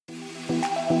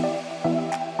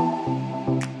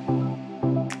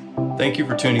Thank you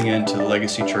for tuning in to the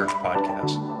Legacy Church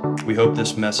podcast. We hope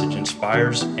this message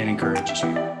inspires and encourages you.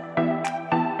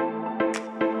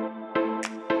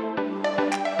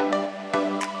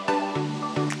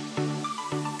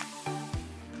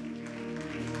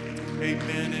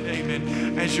 Amen and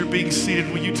amen. As you're being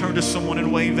seated, will you turn to someone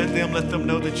and wave at them? Let them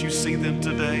know that you see them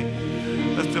today.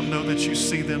 Let them know that you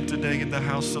see them today in the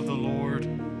house of the Lord.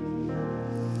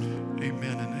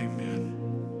 Amen and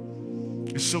amen.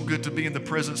 It's so good to be in the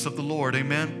presence of the Lord.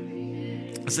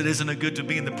 Amen. I said, isn't it good to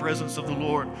be in the presence of the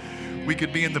Lord? We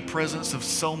could be in the presence of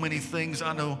so many things.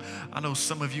 I know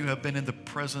some of you have been in the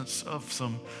presence of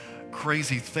some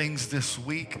crazy things this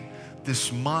week,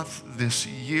 this month, this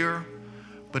year.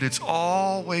 But it's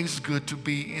always good to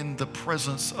be in the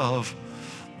presence of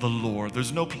the Lord.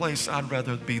 There's no place I'd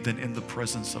rather be than in the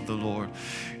presence of the Lord.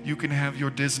 You can have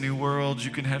your Disney World, you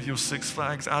can have your Six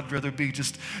Flags. I'd rather be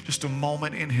just a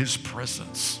moment in His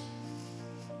presence.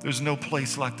 There's no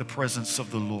place like the presence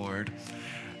of the Lord.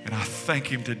 And I thank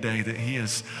Him today that He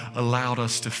has allowed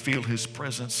us to feel His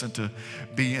presence and to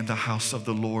be in the house of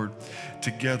the Lord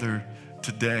together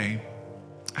today.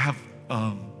 I have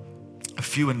a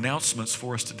few announcements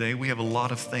for us today. We have a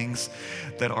lot of things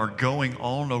that are going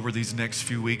on over these next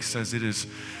few weeks as it is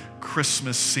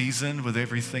Christmas season with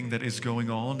everything that is going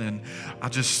on. And I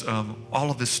just, all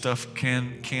of this stuff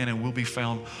can and will be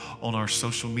found on our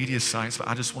social media sites. But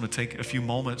I just want to take a few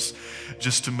moments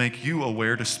just to make you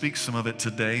aware, to speak some of it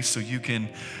today so you can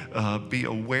be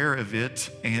aware of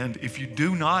it. And if you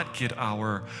do not get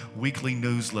our weekly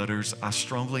newsletters, I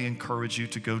strongly encourage you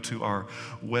to go to our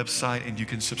website and you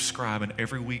can subscribe. And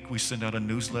every week we send out a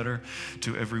newsletter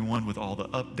to everyone with all the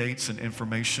updates and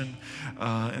information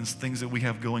and things that we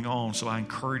have going on. So I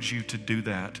encourage you to do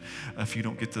that if you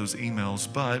don't get those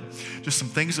emails. But just some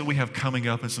things that we have coming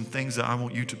up and some things that I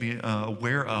want you to be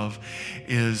aware of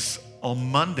is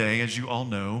on Monday, as you all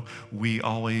know, we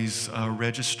always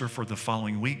register for the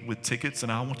following week with tickets,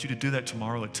 and I want you to do that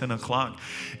tomorrow at 10 o'clock.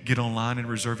 Get online and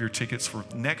reserve your tickets for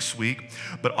next week.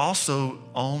 But also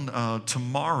on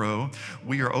tomorrow,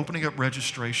 we are opening up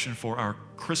registration for our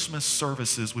Christmas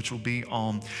services, which will be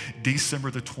on December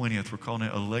the 20th. We're calling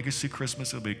it a Legacy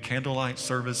Christmas. It'll be a candlelight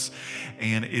service,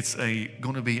 and it's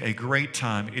going to be a great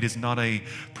time. It is not a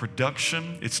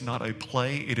production. It's not a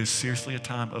play. It is seriously a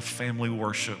time of family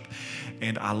worship,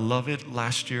 and I love it.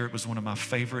 Last year, it was one of my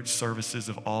favorite services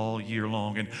of all year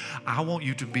long, and I want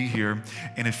you to be here.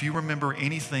 And if you remember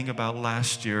anything about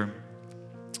last year,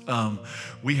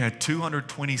 we had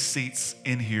 220 seats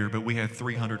in here, but we had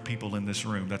 300 people in this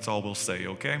room. That's all we'll say,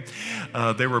 okay?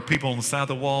 There were people on the side of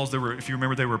the walls. If you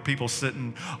remember, there were people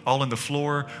sitting all on the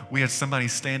floor. We had somebody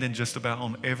standing just about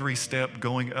on every step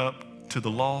going up to the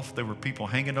loft. There were people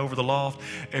hanging over the loft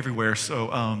everywhere.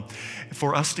 So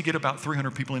for us to get about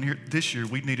 300 people in here this year,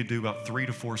 we need to do about 3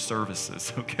 to 4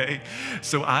 services, okay?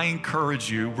 So I encourage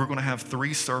you, we're going to have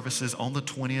 3 services on the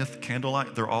 20th,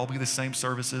 candlelight. They'll all be the same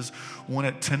services, one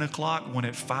at 10 o'clock, one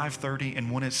at 5:30,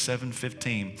 and one at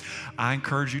 7:15. I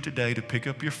encourage you today to pick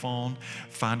up your phone,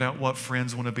 find out what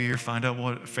friends want to be here, find out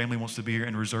what family wants to be here,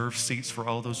 and reserve seats for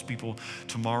all those people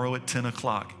tomorrow at 10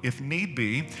 o'clock. If need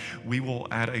be, we will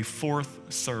add a 4th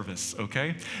service,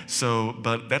 okay? So,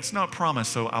 but that's not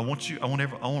promised. So I want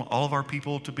all of our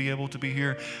people to be able to be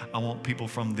here. I want people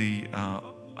from the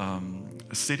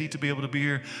city to be able to be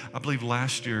here. I believe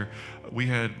last year we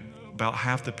had about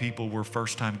half the people were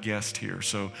first-time guests here.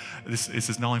 So this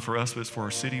is not only for us, but it's for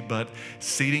our city. But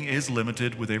seating is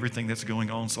limited with everything that's going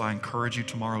on. So I encourage you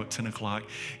tomorrow at 10 o'clock,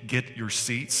 get your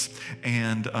seats.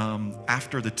 And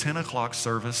after the 10 o'clock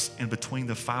service, in between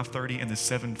the 5:30 and the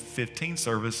 7:15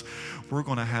 service, we're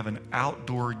going to have an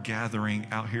outdoor gathering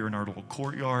out here in our little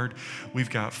courtyard. We've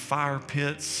got fire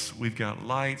pits. We've got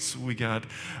lights. We got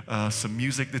some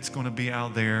music that's going to be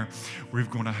out there. We're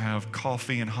going to have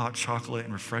coffee and hot chocolate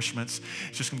and refreshments.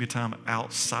 It's just going to be a time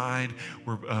outside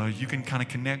where you can kind of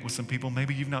connect with some people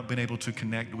maybe you've not been able to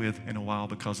connect with in a while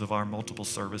because of our multiple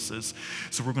services.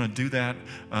 So we're going to do that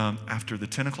after the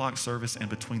 10 o'clock service and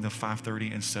between the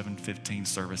 5:30 and 7:15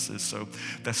 services. So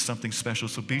that's something special.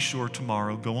 So be sure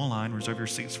tomorrow, go online, reserve your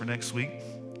seats for next week,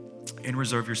 and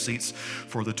reserve your seats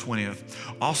for the 20th.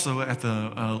 Also, at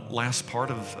the last part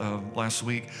of last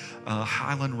week,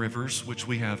 Highland Rivers, which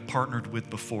we have partnered with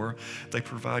before, they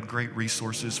provide great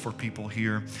resources for people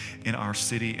here in our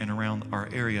city and around our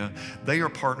area. They are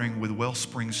partnering with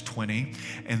Wellsprings 20,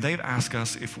 and they've asked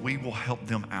us if we will help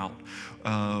them out.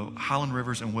 Highland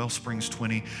Rivers and Wellsprings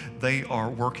 20, they are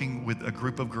working with a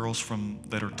group of girls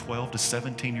that are 12 to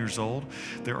 17 years old.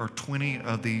 There are 20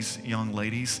 of these young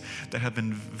ladies that have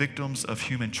been victims victims of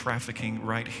human trafficking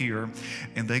right here,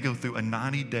 and they go through a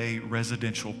 90-day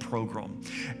residential program.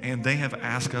 And they have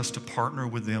asked us to partner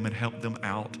with them and help them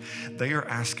out. They are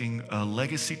asking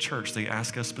Legacy Church, they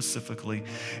ask us specifically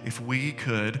if we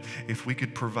could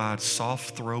provide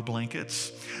soft throw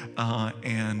blankets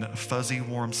and fuzzy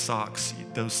warm socks,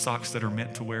 those socks that are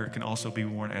meant to wear, can also be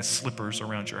worn as slippers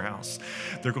around your house.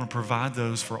 They're going to provide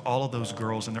those for all of those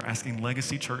girls, and they're asking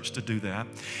Legacy Church to do that.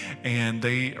 And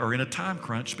they are in a time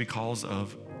crunch because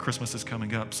of Christmas is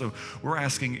coming up. So we're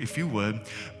asking if you would,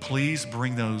 please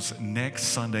bring those next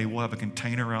Sunday. We'll have a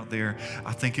container out there.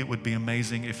 I think it would be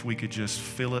amazing if we could just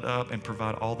fill it up and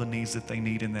provide all the needs that they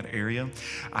need in that area.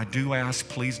 I do ask,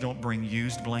 please don't bring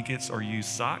used blankets or used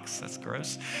socks. That's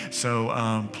gross.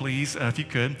 So please, if you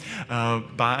could,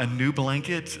 buy a new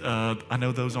blanket. I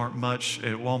know those aren't much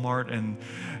at Walmart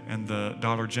and the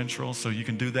Dollar General, so you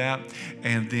can do that.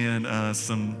 And then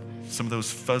some of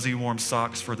those fuzzy warm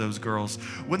socks for those girls.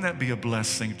 Wouldn't that be a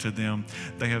blessing to them?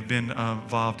 They have been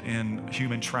involved in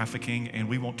human trafficking, and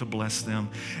we want to bless them.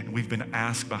 And we've been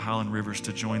asked by Highland Rivers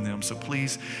to join them. So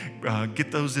please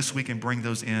get those this week and bring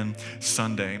those in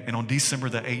Sunday. And on December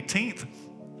the 18th,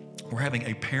 we're having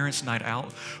a parents' night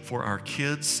out for our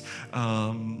kids.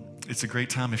 It's a great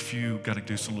time if you got to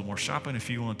do some little more shopping, if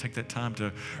you want to take that time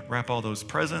to wrap all those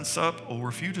presents up, or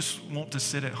if you just want to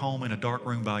sit at home in a dark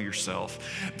room by yourself.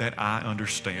 That I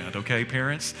understand, okay,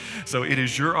 parents? So it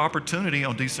is your opportunity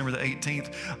on December the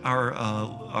 18th.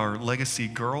 Our Legacy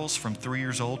girls from 3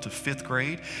 years old to 5th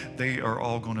grade, they are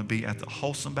all going to be at the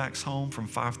Holsonbach's home from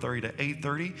 5:30 to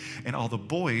 8:30, and all the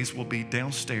boys will be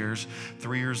downstairs,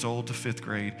 3 years old to 5th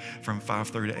grade, from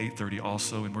 5:30 to 8:30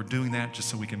 also. And we're doing that just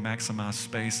so we can maximize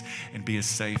space and be as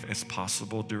safe as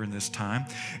possible during this time.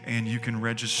 And you can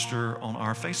register on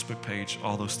our Facebook page.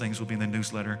 All those things will be in the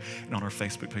newsletter and on our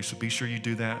Facebook page. So be sure you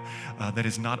do that.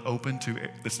 It's not open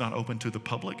to the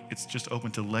public. It's just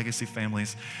open to Legacy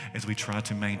families as we try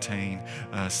to maintain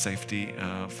safety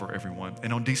for everyone.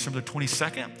 And on December the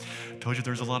 22nd, I told you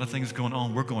there's a lot of things going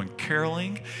on. We're going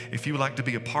caroling. If you would like to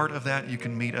be a part of that, you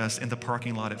can meet us in the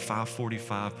parking lot at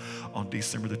 5:45 on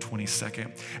December the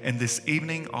 22nd. And this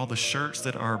evening, all the shirts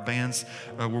that our bands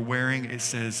were wearing, it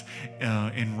says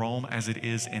in Rome as it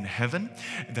is in heaven.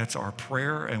 That's our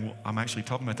prayer, and I'm actually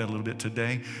talking about that a little bit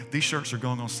today. These shirts are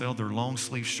going on sale. They're long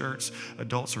sleeve shirts.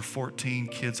 Adults are 14,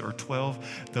 kids are 12.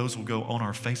 Those will go on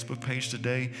our Facebook page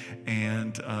today,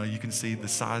 and you can see the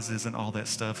sizes and all that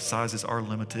stuff. Sizes are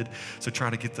limited, so try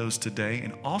to get those today.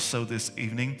 And also this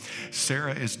evening,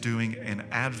 Sarah is doing an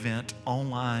Advent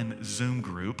online Zoom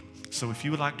group. So if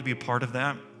you would like to be a part of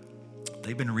that,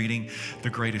 they've been reading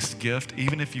The Greatest Gift.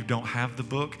 Even if you don't have the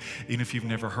book, even if you've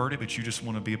never heard it, but you just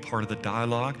want to be a part of the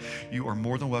dialogue, you are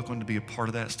more than welcome to be a part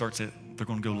of that. They're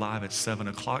going to go live at 7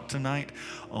 o'clock tonight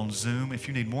on Zoom. If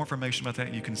you need more information about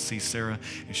that, you can see Sarah,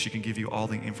 and she can give you all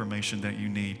the information that you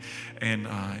need. And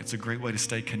it's a great way to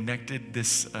stay connected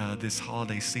this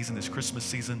holiday season, this Christmas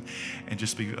season, and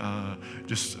just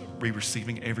be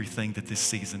receiving everything that this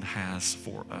season has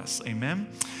for us. Amen?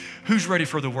 Who's ready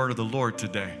for the word of the Lord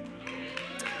today?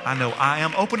 I know I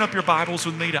am. Open up your Bibles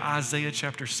with me to Isaiah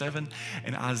chapter 7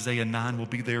 and Isaiah 9. We'll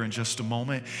be there in just a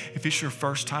moment. If it's your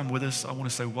first time with us, I want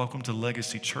to say welcome to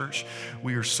Legacy Church.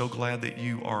 We are so glad that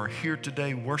you are here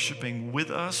today worshiping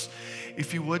with us.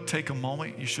 If you would take a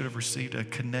moment, you should have received a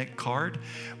Connect card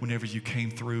whenever you came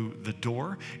through the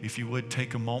door. If you would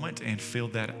take a moment and fill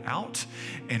that out.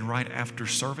 And right after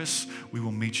service, we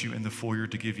will meet you in the foyer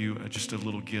to give you just a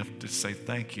little gift to say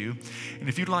thank you. And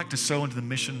if you'd like to sow into the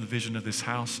mission and the vision of this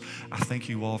house, I thank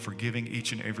you all for giving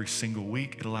each and every single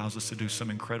week. It allows us to do some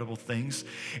incredible things.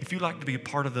 If you'd like to be a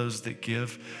part of those that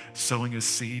give, sowing a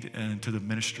seed into the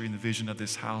ministry and the vision of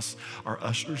this house, our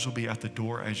ushers will be at the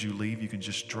door as you leave. You can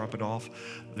just drop it off.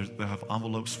 They'll have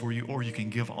envelopes for you, or you can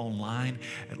give online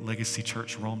at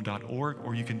legacychurchrome.org,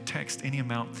 or you can text any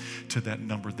amount to that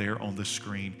number there on the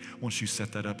screen. Once you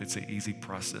set that up, it's an easy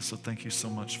process. So thank you so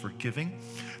much for giving.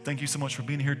 Thank you so much for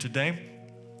being here today.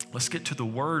 Let's get to the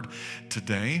word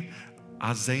today.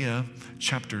 Isaiah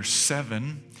chapter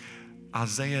 7.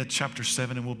 Isaiah chapter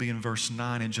 7, and we'll be in verse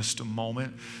 9 in just a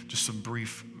moment. Just some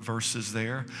brief verses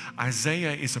there.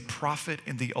 Isaiah is a prophet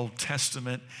in the Old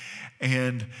Testament,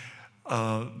 and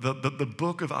the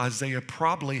book of Isaiah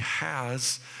probably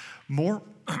has more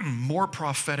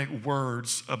prophetic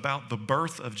words about the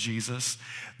birth of Jesus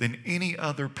than any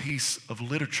other piece of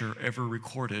literature ever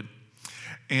recorded.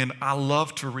 And I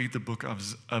love to read the book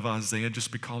of Isaiah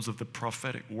just because of the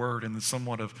prophetic word and the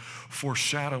somewhat of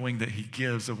foreshadowing that he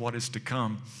gives of what is to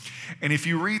come. And if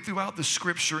you read throughout the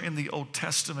scripture in the Old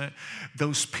Testament,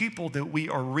 those people that we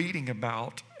are reading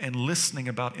about and listening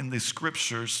about in the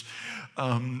scriptures,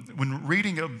 when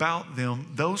reading about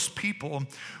them, those people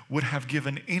would have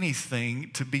given anything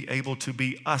to be able to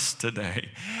be us today.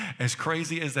 As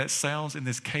crazy as that sounds in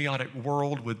this chaotic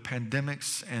world with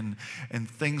pandemics and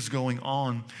things going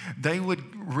on, they would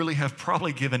really have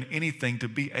probably given anything to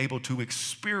be able to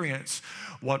experience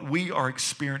what we are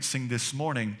experiencing this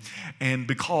morning. And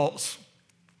because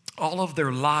all of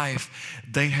their life,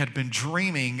 they had been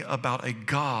dreaming about a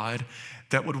God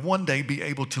that would one day be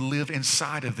able to live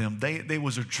inside of them. They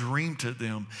was a dream to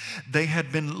them. They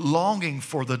had been longing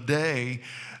for the day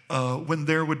when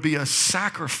there would be a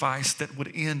sacrifice that would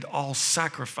end all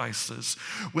sacrifices,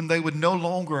 when they would no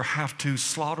longer have to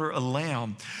slaughter a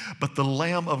lamb, but the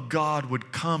Lamb of God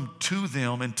would come to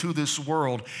them and to this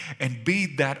world and be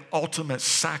that ultimate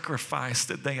sacrifice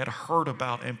that they had heard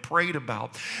about and prayed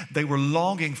about. They were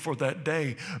longing for that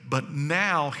day, but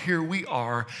now here we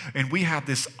are, and we have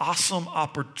this awesome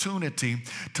opportunity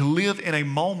to live in a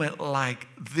moment like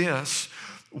this,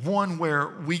 one where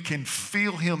we can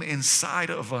feel him inside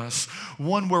of us,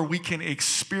 one where we can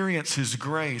experience his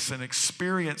grace and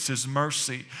experience his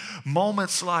mercy.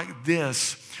 Moments like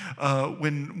this,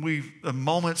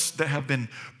 moments that have been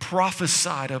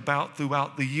prophesied about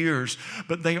throughout the years,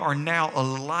 but they are now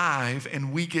alive,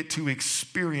 and we get to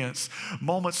experience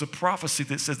moments of prophecy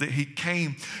that says that he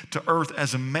came to earth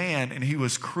as a man and he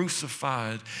was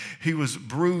crucified. He was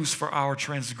bruised for our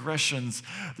transgressions.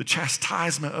 The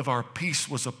chastisement of our peace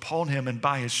was upon him, and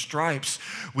by his stripes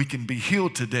we can be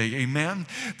healed today. Amen.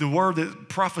 The word that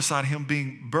prophesied him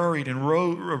being buried and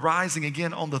rising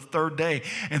again on the third day,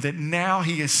 and that now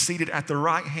he is seated at the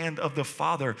right hand of the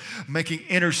Father, making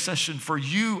intercession for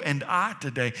you and I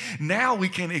today. Now we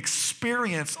can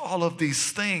experience all of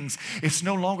these things. It's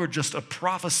no longer just a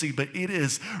prophecy, but it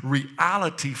is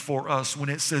reality for us when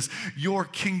it says, your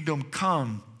kingdom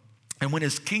come. And when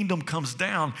his kingdom comes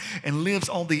down and lives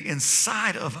on the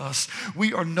inside of us,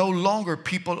 we are no longer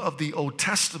people of the Old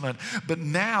Testament, but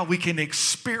now we can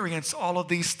experience all of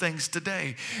these things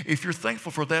today. If you're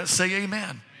thankful for that, say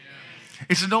amen.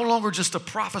 It's no longer just a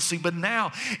prophecy, but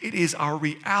now it is our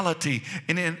reality.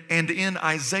 And in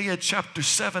Isaiah chapter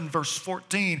 7, verse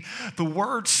 14, the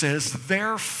word says,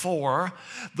 therefore,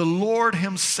 the Lord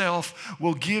himself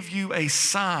will give you a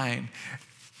sign.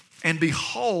 And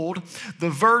behold, the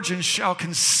virgin shall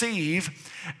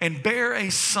conceive and bear a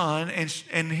son,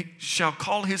 and he shall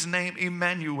call his name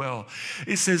Emmanuel.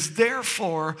 It says,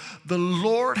 therefore, the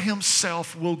Lord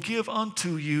himself will give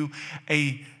unto you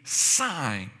a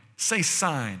sign. Say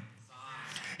sign.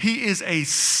 He is a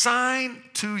sign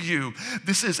to you.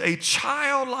 This is a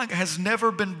child like has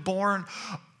never been born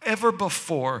ever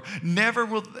before. Never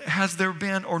has there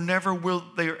been, or never will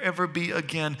there ever be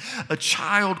again, a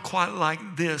child quite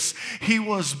like this. He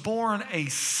was born a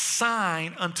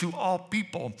sign unto all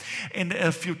people. And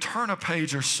if you turn a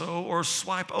page or so, or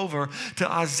swipe over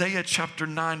to Isaiah chapter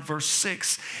 9, verse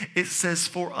 6, it says,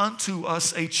 for unto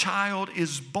us a child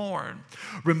is born.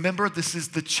 Remember, this is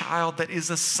the child that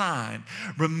is a sign.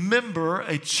 Remember,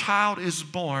 a child is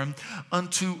born.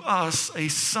 Unto us a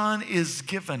son is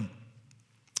given.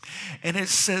 And it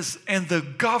says, and the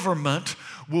government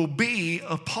will be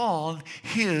upon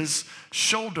his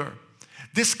shoulder.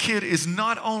 This kid is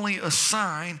not only a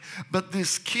sign, but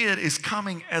this kid is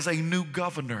coming as a new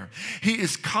governor. He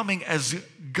is coming as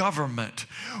government.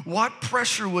 What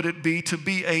pressure would it be to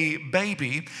be a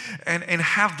baby and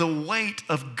have the weight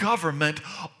of government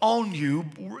on you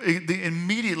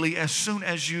immediately as soon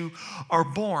as you are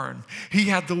born? He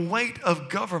had the weight of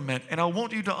government, and I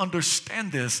want you to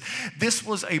understand this. This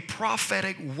was a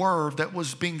prophetic word that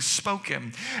was being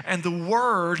spoken, and the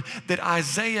word that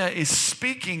Isaiah is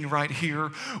speaking right here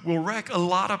will wreck a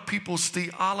lot of people's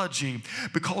theology,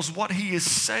 because what he is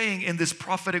saying in this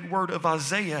prophetic word of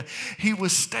Isaiah, he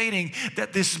was stating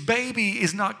that this baby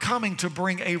is not coming to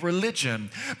bring a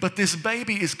religion, but this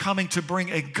baby is coming to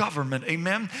bring a government.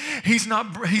 Amen. He's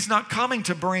not coming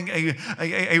to bring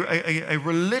a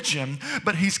religion,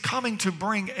 but he's coming to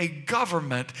bring a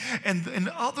government. And in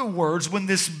other words, when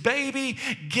this baby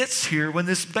gets here, when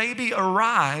this baby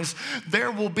arrives,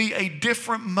 there will be a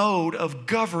different mode of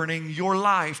governing your your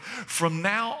life from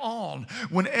now on.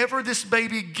 Whenever this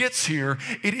baby gets here,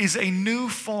 it is a new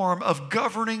form of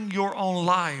governing your own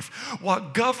life.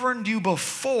 What governed you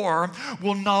before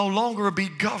will no longer be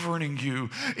governing you.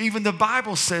 Even the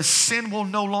Bible says sin will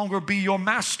no longer be your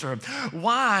master.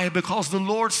 Why? Because the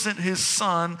Lord sent his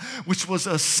son, which was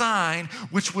a sign,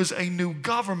 which was a new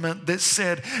government that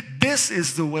said, this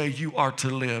is the way you are to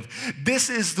live. This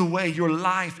is the way your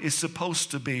life is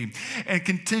supposed to be. And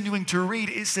continuing to read,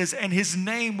 it says, and his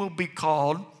name will be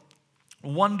called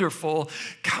Wonderful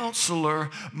Counselor,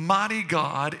 Mighty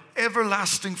God,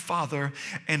 Everlasting Father,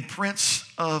 and Prince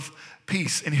of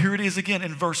Peace. And here it is again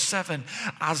in verse 7.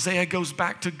 Isaiah goes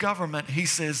back to government. He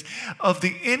says, of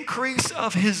the increase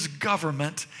of his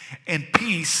government and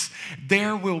peace,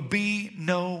 there will be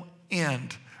no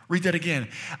end. Read that again.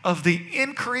 Of the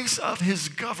increase of his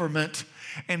government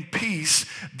and peace,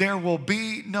 there will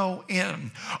be no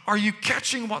end. Are you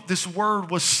catching what this word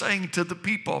was saying to the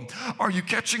people? Are you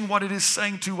catching what it is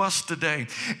saying to us today?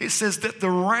 It says that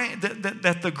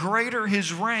the greater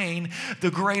his reign,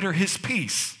 the greater his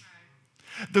peace.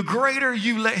 The greater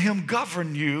you let him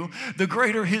govern you, the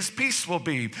greater his peace will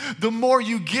be. The more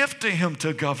you give to him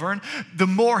to govern, the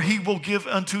more he will give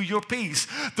unto your peace.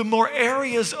 The more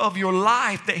areas of your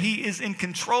life that he is in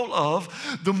control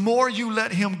of, the more you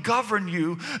let him govern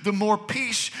you, the more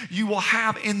peace you will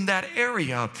have in that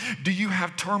area. Do you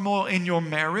have turmoil in your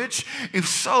marriage? If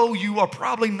so, you are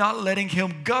probably not letting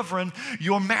him govern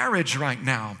your marriage right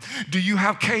now. Do you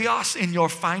have chaos in your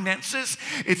finances?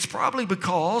 It's probably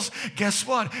because, guess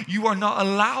what? You are not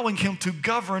allowing him to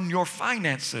govern your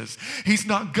finances. He's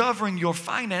not governing your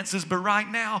finances, but right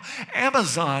now,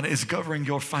 Amazon is governing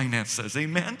your finances.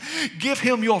 Amen? Give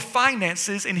him your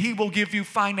finances and he will give you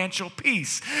financial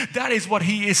peace. That is what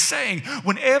he is saying.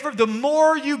 Whenever, the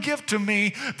more you give to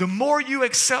me, the more you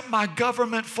accept my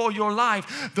government for your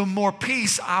life, the more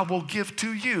peace I will give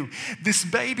to you. This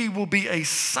baby will be a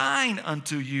sign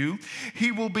unto you.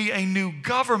 He will be a new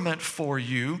government for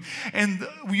you. And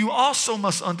you also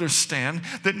must understand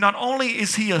that not only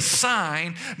is he a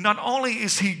sign, not only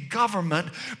is he government,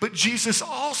 but Jesus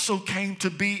also came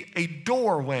to be a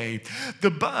doorway.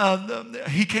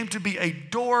 He came to be a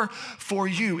door for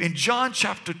you. In John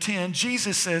chapter 10,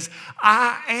 Jesus says,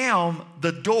 I am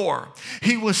the door.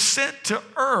 He was sent to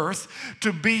earth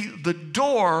to be the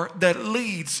door that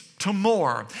leads to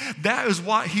more. That is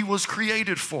what he was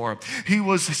created for. He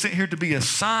was sent here to be a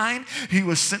sign. He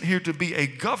was sent here to be a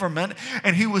government.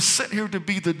 And he was sent here to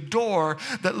be the door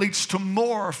that leads to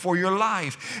more for your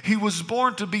life. He was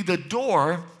born to be the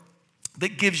door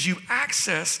that gives you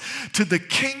access to the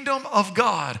kingdom of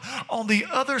God. On the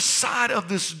other side of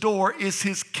this door is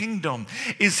his kingdom,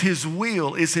 is his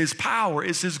will, is his power,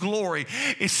 is his glory.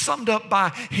 It's summed up by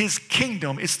his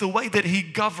kingdom. It's the way that he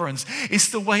governs. It's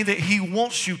the way that he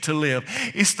wants you to live.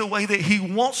 It's the way that he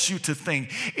wants you to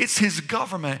think. It's his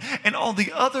government. And on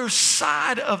the other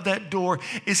side of that door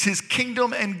is his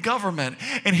kingdom and government.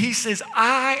 And he says,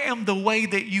 I am the way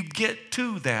that you get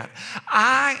to that.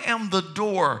 I am the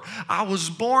door. I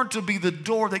was born to be the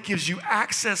door that gives you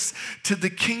access to the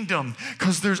kingdom,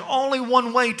 because there's only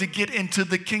one way to get into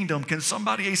the kingdom. Can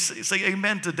somebody say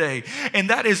amen today? And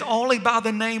that is only by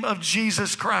the name of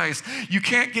Jesus Christ. You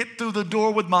can't get through the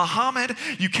door with Muhammad.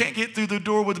 You can't get through the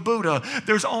door with Buddha.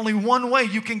 There's only one way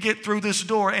you can get through this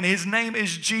door, and his name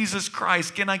is Jesus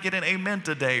Christ. Can I get an amen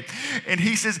today? And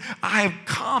he says, I have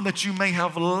come that you may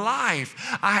have life.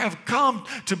 I have come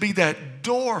to be that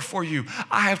door for you.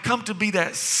 I have come to be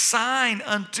that sign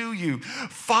unto you.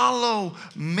 Follow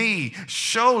me.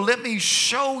 Let me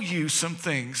show you some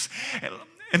things.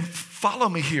 And follow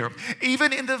me here.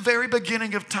 Even in the very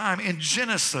beginning of time, in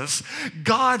Genesis,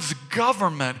 God's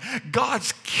government,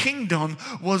 God's kingdom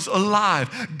was alive.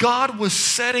 God was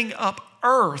setting up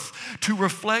earth to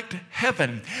reflect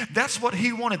heaven. That's what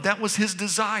he wanted. That was his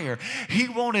desire. He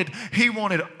wanted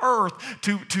earth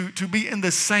to be in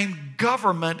the same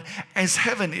government as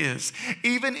heaven is.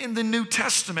 Even in the New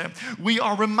Testament, we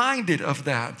are reminded of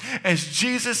that. As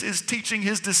Jesus is teaching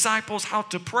his disciples how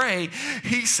to pray,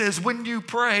 he says, when you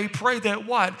pray that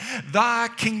what? Thy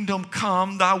kingdom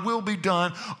come, thy will be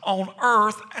done on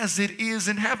earth as it is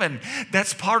in heaven.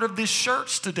 That's part of this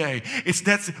church today.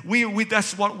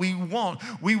 That's what we want.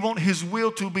 want. We want his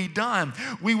will to be done.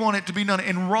 We want it to be done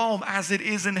in Rome as it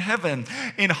is in heaven,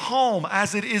 in home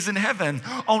as it is in heaven,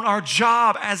 on our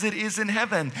job as it is in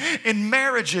heaven, in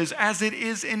marriages as it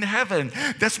is in heaven.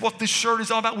 That's what this shirt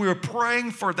is all about. We are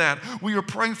praying for that. We are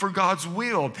praying for God's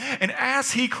will. And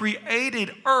as he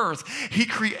created earth, he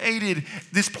created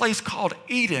this place called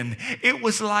Eden. It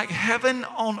was like heaven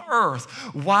on earth.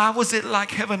 Why was it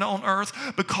like heaven on earth?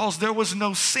 Because there was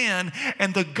no sin,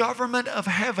 and the government of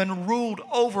heaven ruled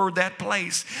over that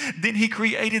place. Then he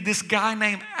created this guy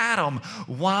named Adam.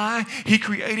 Why? He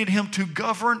created him to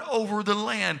govern over the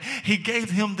land. He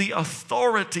gave him the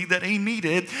authority that he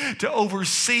needed to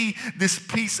oversee this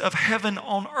piece of heaven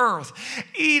on earth.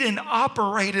 Eden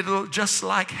operated just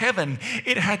like heaven.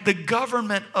 It had the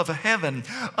government of heaven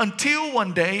until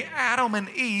one day Adam and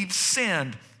Eve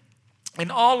sinned. And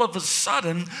all of a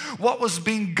sudden, what was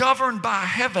being governed by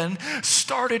heaven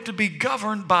started to be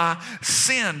governed by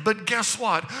sin. But guess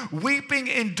what? Weeping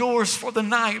endures for the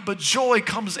night, but joy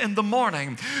comes in the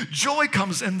morning. Joy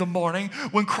comes in the morning.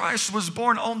 When Christ was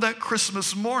born on that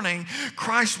Christmas morning,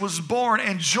 Christ was born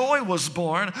and joy was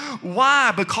born.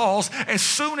 Why? Because as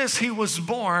soon as he was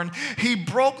born, he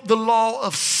broke the law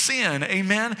of sin.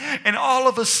 Amen? And all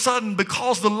of a sudden,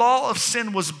 because the law of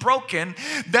sin was broken,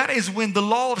 that is when the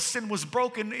law of sin was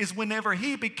broken, is whenever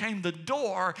he became the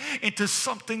door into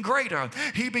something greater.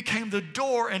 He became the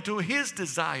door into his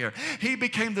desire. He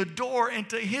became the door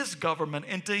into his government,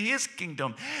 into his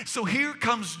kingdom. So here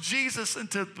comes Jesus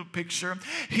into the picture.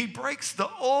 He breaks the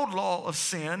old law of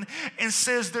sin and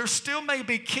says there still may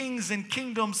be kings and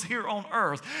kingdoms here on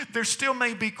earth. There still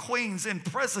may be queens and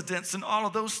presidents and all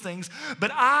of those things, but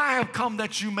I have come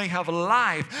that you may have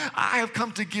life. I have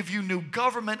come to give you new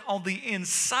government on the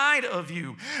inside of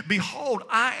you. Behold,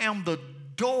 I am the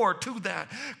door to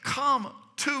that. Come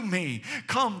to me,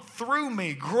 come through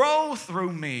me, grow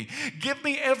through me. Give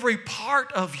me every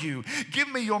part of you. Give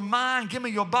me your mind, give me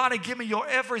your body, give me your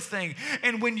everything.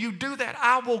 And when you do that,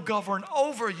 I will govern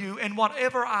over you. And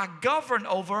whatever I govern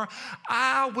over,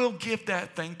 I will give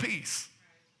that thing peace.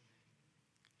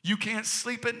 You can't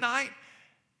sleep at night?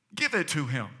 Give it to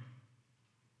him.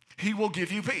 He will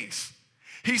give you peace.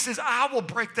 He says, I will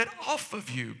break that off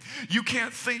of you. You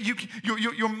can't think,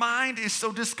 your mind is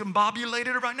so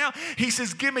discombobulated right now. He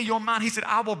says, give me your mind. He said,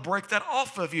 I will break that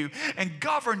off of you and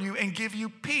govern you and give you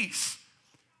peace.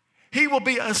 He will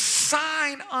be a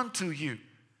sign unto you,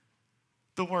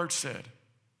 the word said.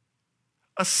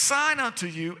 A sign unto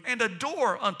you and a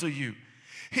door unto you.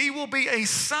 He will be a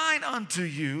sign unto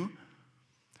you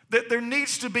that there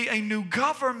needs to be a new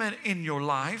government in your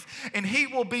life, and he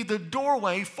will be the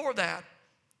doorway for that.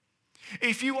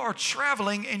 If you are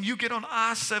traveling and you get on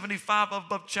I-75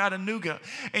 above Chattanooga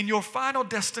and your final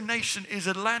destination is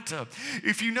Atlanta,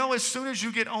 if you know as soon as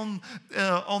you get on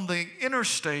the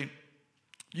interstate,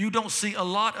 you don't see a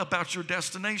lot about your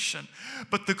destination.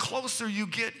 But the closer you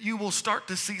get, you will start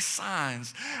to see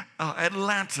signs.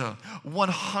 Atlanta,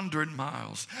 100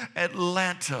 miles.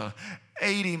 Atlanta,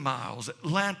 80 miles.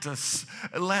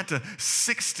 Atlanta,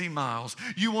 60 miles.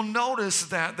 You will notice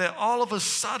that all of a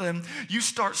sudden you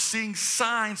start seeing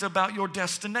signs about your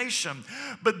destination.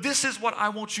 But this is what I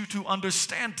want you to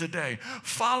understand today.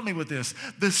 Follow me with this.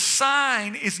 The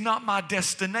sign is not my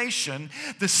destination.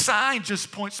 The sign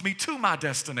just points me to my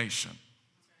destination.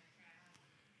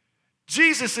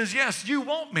 Jesus says, yes, you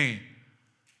want me.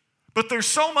 But there's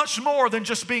so much more than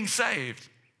just being saved.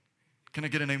 Can I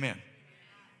get an amen?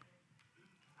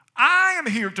 I am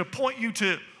here to point you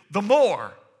to the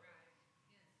more.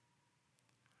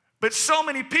 But so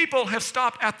many people have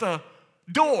stopped at the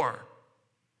door.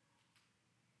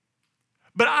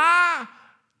 But I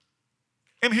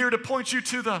am here to point you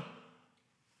to the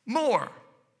more.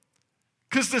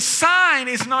 Because the sign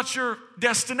is not your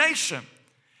destination.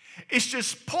 It's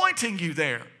just pointing you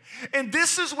there. And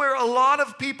this is where a lot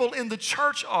of people in the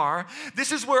church are.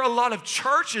 This is where a lot of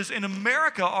churches in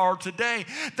America are today.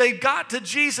 They got to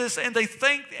Jesus and they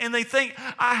think,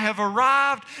 I have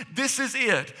arrived. This is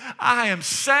it. I am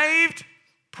saved.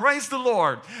 Praise the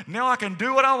Lord. Now I can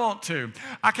do what I want to.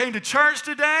 I came to church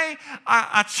today.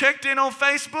 I checked in on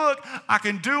Facebook. I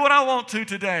can do what I want to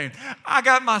today. I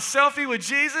got my selfie with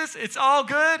Jesus. It's all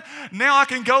good. Now I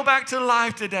can go back to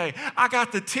life today. I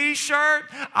got the t-shirt.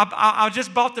 I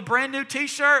just bought the brand new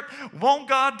t-shirt. Won't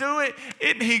God do it?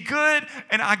 Isn't he good?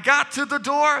 And I got to the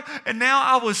door and now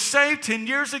I was saved 10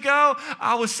 years ago.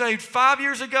 I was saved 5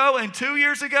 years ago and 2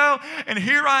 years ago. And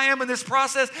here I am in this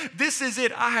process. This is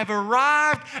it. I have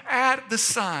arrived. arrived at the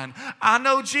sign. I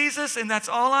know Jesus, and that's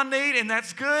all I need, and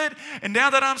that's good. And now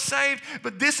that I'm saved,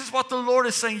 but this is what the Lord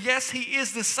is saying. Yes, He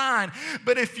is the sign.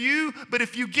 But if you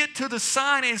get to the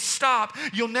sign and stop,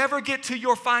 you'll never get to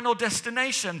your final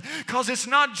destination. Because it's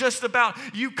not just about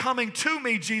you coming to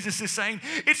me, Jesus is saying.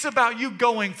 It's about you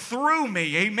going through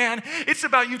me. Amen. It's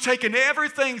about you taking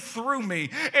everything through me.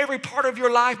 Every part of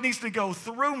your life needs to go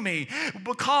through me.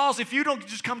 Because if you don't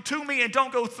just come to me and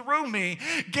don't go through me,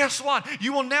 guess what?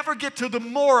 You will never get to the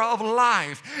more of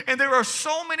life. And there are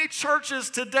so many churches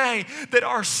today that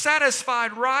are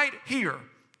satisfied right here.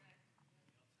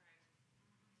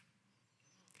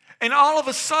 And all of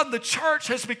a sudden, the church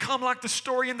has become like the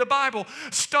story in the Bible,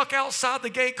 stuck outside the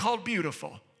gate called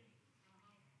beautiful.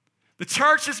 The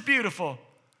church is beautiful,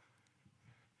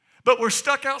 but we're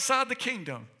stuck outside the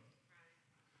kingdom.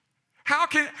 How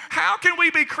can we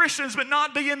be Christians but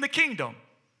not be in the kingdom?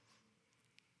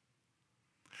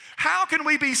 How can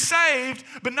we be saved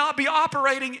but not be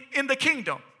operating in the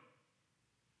kingdom?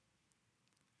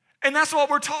 And that's what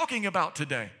we're talking about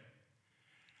today.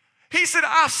 He said,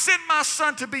 I sent my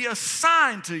son to be a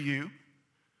sign to you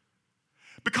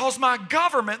because my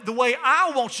government, the way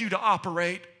I want you to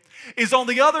operate, is on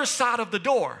the other side of the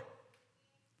door.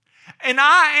 And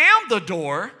I am the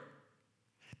door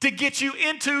to get you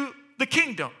into the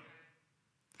kingdom.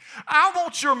 I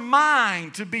want your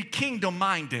mind to be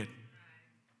kingdom-minded.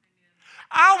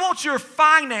 I want your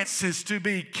finances to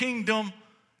be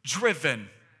kingdom-driven.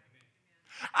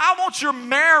 I want your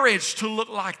marriage to look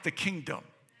like the kingdom.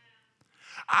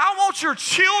 I want your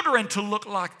children to look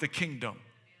like the kingdom.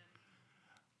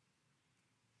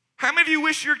 How many of you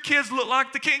wish your kids looked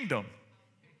like the kingdom?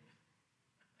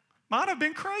 Might have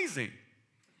been crazy.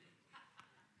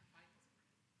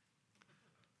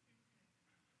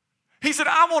 He said,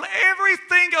 I want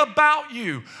everything about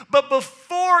you. But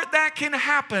before that can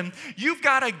happen, you've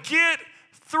got to get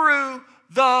through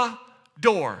the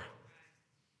door.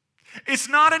 It's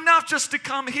not enough just to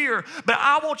come here, but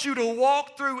I want you to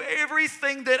walk through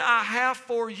everything that I have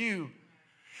for you.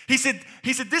 He said,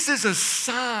 this is a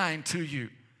sign to you.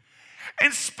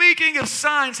 And speaking of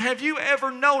signs, have you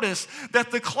ever noticed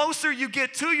that the closer you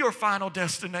get to your final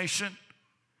destination,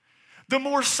 the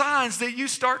more signs that you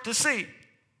start to see?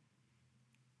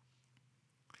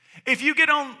 If you get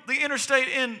on the interstate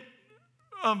in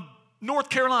North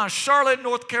Carolina, Charlotte,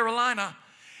 North Carolina,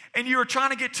 and you're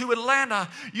trying to get to Atlanta,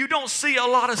 you don't see a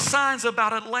lot of signs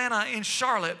about Atlanta in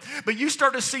Charlotte, but you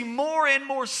start to see more and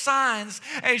more signs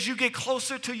as you get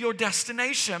closer to your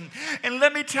destination. And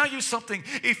let me tell you something,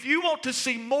 if you want to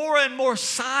see more and more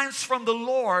signs from the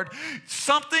Lord,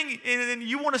 and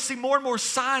you want to see more and more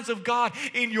signs of God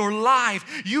in your life,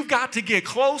 you've got to get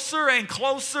closer and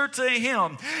closer to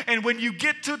Him. And when you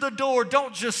get to the door,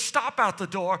 don't just stop at the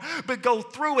door, but go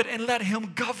through it and let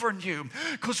Him govern you.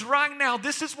 Because right now,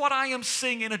 this is what I am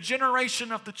seeing in a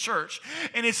generation of the church.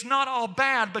 And it's not all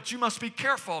bad, but you must be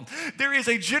careful. There is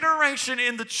a generation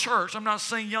in the church, I'm not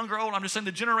saying young or old, I'm just saying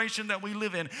the generation that we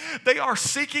live in. They are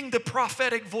seeking the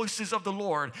prophetic voices of the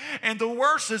Lord. And the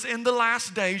word says, in the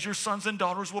last days, your sons and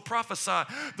daughters will prophesy.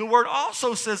 The word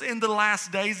also says, in the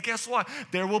last days, guess what?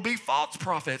 There will be false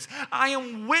prophets. I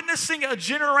am witnessing a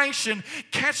generation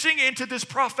catching into this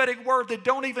prophetic word that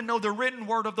don't even know the written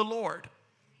word of the Lord.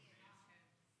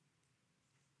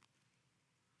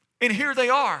 And here they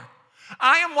are.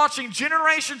 I am watching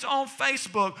generations on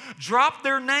Facebook drop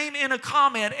their name in a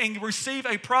comment and receive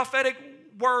a prophetic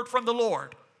word from the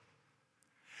Lord.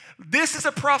 This is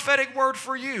a prophetic word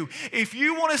for you. If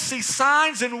you want to see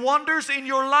signs and wonders in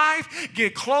your life,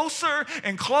 get closer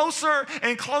and closer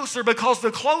and closer, because the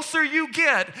closer you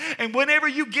get and whenever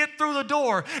you get through the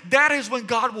door, that is when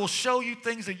God will show you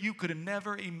things that you could have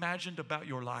never imagined about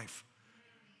your life.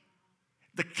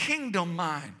 The kingdom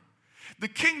mind. The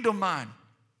kingdom mind.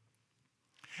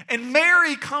 And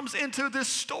Mary comes into this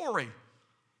story.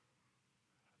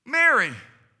 Mary,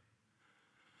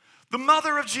 the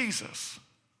mother of Jesus,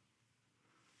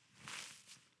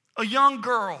 a young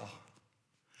girl.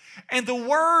 And the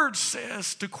word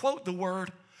says, to quote the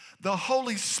word, the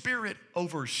Holy Spirit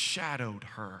overshadowed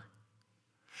her.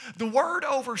 The word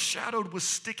overshadowed was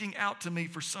sticking out to me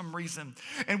for some reason.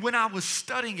 And when I was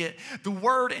studying it, the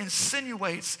word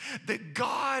insinuates that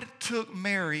God took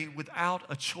Mary without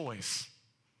a choice.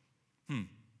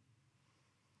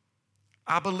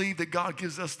 I believe that God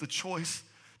gives us the choice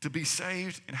to be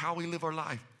saved and how we live our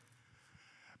life.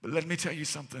 But let me tell you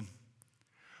something.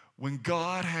 When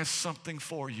God has something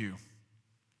for you,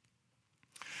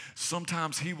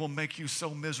 sometimes He will make you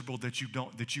so miserable that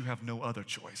you have no other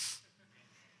choice.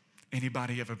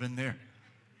 Anybody ever been there?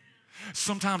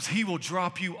 Sometimes He will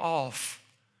drop you off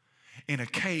in a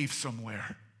cave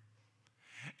somewhere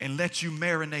and let you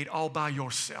marinate all by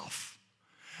yourself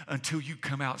until you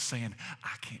come out saying,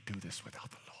 I can't do this without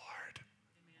the Lord.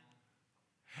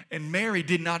 And Mary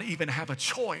did not even have a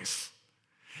choice.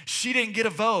 She didn't get a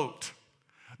vote.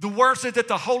 The word said that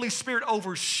the Holy Spirit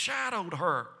overshadowed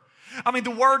her. I mean,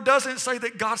 the word doesn't say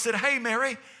that God said, hey,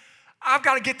 Mary, I've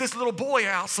got to get this little boy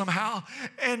out somehow.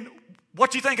 And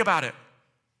what you think about it?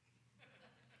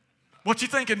 What you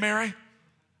thinking, Mary?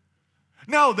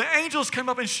 No, the angels come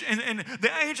up and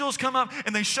the angels come up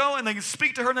and they show and they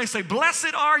speak to her and they say,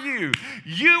 blessed are you.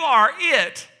 You are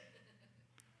it.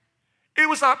 It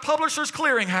was like Publishers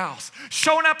Clearinghouse.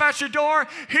 Showing up at your door,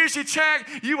 here's your check.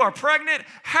 You are pregnant.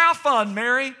 Have fun,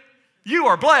 Mary. You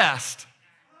are blessed.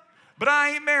 But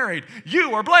I ain't married.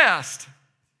 You are blessed.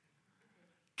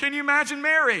 Can you imagine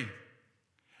Mary?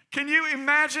 Can you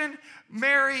imagine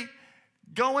Mary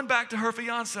going back to her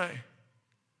fiance?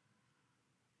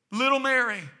 Little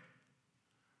Mary.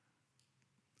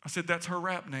 I said that's her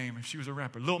rap name if she was a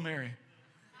rapper. Little Mary.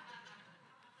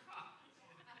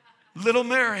 Little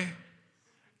Mary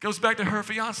goes back to her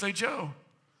fiance, Joe.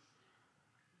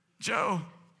 Joe,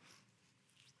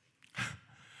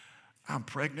 I'm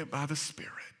pregnant by the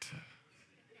Spirit.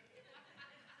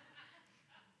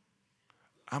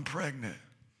 I'm pregnant.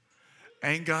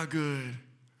 Ain't God good?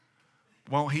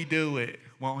 Won't he do it?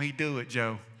 Won't he do it,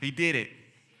 Joe? He did it.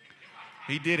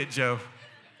 He did it, Joe.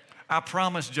 I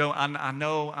promise, Joe. I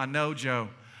know, Joe.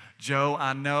 Joe,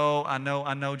 I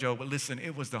know, Joe. But listen,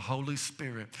 it was the Holy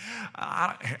Spirit.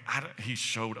 He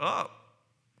showed up.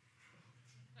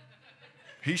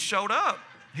 He showed up.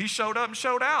 He showed up and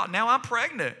showed out. Now I'm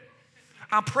pregnant.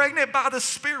 I'm pregnant by the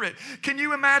Spirit. Can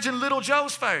you imagine little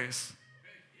Joe's face?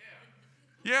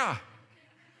 Yeah.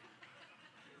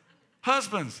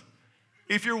 Husbands,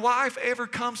 if your wife ever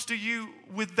comes to you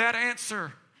with that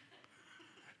answer,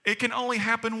 it can only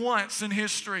happen once in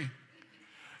history.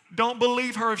 Don't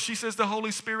believe her if she says the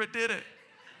Holy Spirit did it.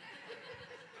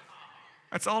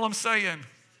 That's all I'm saying.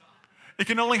 It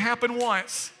can only happen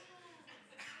once.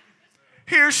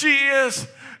 Here she is.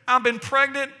 I've been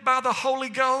pregnant by the Holy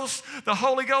Ghost. The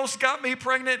Holy Ghost got me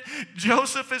pregnant.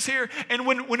 Joseph is here. And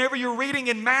whenever you're reading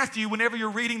in Matthew, whenever you're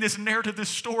reading this narrative, this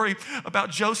story about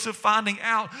Joseph finding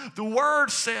out, the word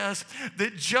says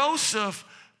that Joseph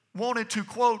wanted to,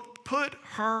 quote, put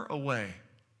her away.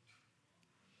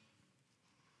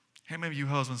 How many of you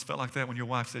husbands felt like that when your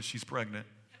wife said she's pregnant?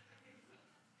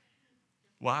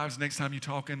 Wives, next time you're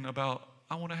talking about,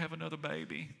 I want to have another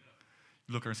baby,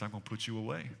 you look at her and say, I'm going to put you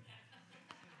away.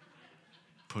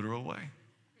 Put her away.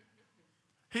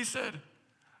 He said,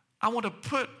 I want to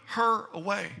put her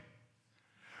away.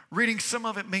 Reading some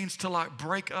of it means to like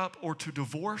break up or to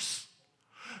divorce.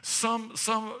 Some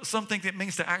think it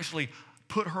means to actually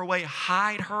put her away,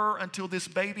 hide her until this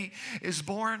baby is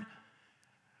born.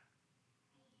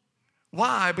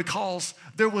 Why? Because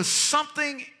there was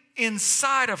something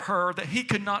inside of her that he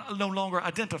could no longer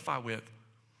identify with.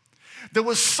 There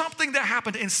was something that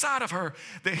happened inside of her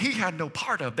that he had no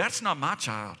part of. That's not my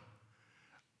child.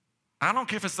 I don't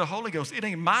care if it's the Holy Ghost. It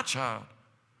ain't my child.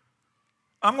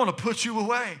 I'm going to put you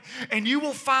away. And you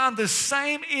will find the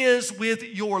same is with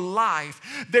your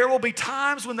life. There will be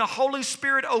times when the Holy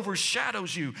Spirit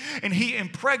overshadows you and he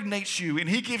impregnates you and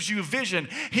he gives you a vision.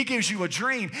 He gives you a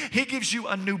dream. He gives you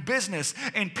a new business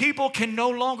and people can no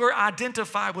longer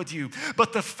identify with you.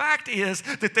 But the fact is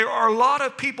that there are a lot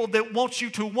of people that want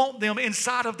you to want them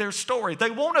inside of their story.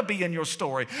 They want to be in your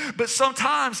story. But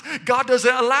sometimes God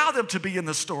doesn't allow them to be in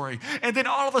the story. And then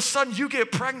all of a sudden you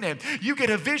get pregnant. You get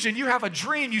a vision. You have a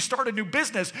dream. You start a new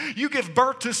business, you give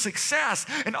birth to success,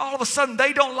 and all of a sudden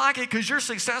they don't like it because you're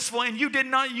successful and you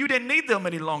didn't need them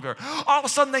any longer. All of a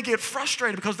sudden they get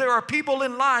frustrated because there are people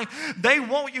in life, they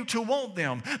want you to want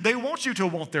them. They want you to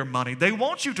want their money. They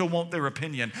want you to want their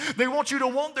opinion. They want you to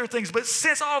want their things. But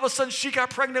since all of a sudden she got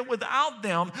pregnant without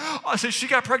them, all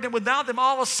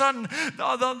of a sudden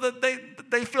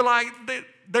they feel like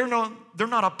they're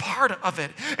not a part of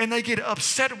it, and they get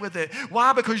upset with it.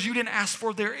 Why? Because you didn't ask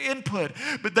for their input.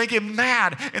 But they get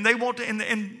mad, and they want to,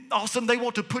 and all of a sudden they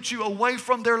want to put you away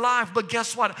from their life. But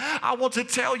guess what? I want to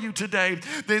tell you today,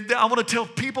 I want to tell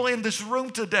people in this room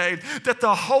today that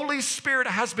the Holy Spirit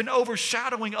has been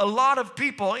overshadowing a lot of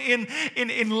people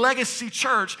in Legacy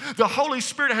Church. The Holy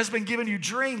Spirit has been giving you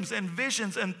dreams and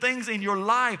visions and things in your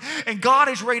life, and God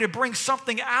is ready to bring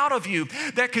something out of you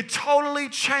that could totally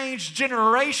change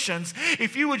generations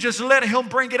if you would just let him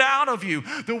bring it out of you.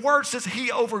 The word says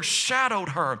he overshadowed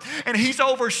her, and he's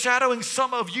overshadowing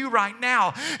some of you right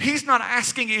now. He's not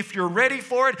asking if you're ready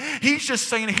for it. He's just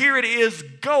saying, here it is,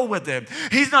 go with it.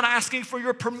 He's not asking for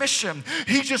your permission.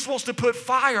 He just wants to put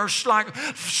fire like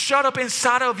shut up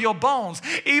inside of your bones.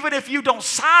 Even if you don't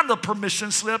sign the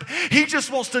permission slip, he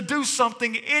just wants to do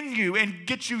something in you and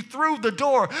get you through the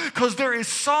door, because there is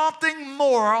something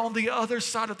more on the other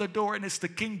side of the door, and it's the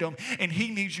kingdom, and he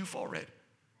needs you for it.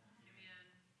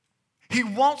 He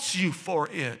wants you for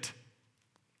it.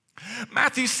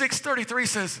 Matthew 6:33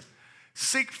 says,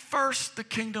 seek first the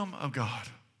kingdom of God.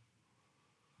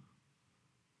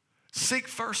 Seek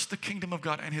first the kingdom of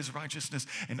God and his righteousness,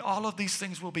 and all of these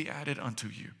things will be added unto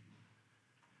you.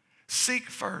 Seek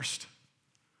first.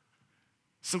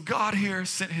 So God here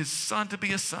sent his son to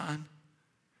be a son,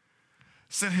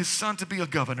 sent his son to be a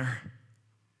governor,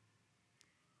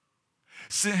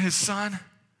 sent his son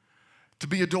to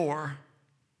be a door.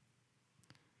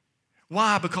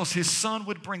 Why? Because his son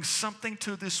would bring something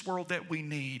to this world that we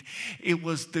need. It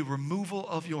was the removal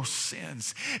of your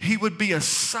sins. He would be a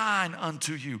sign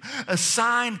unto you. A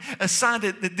sign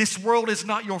that this world is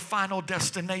not your final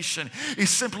destination.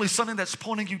 It's simply something that's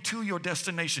pointing you to your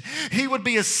destination. He would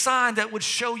be a sign that would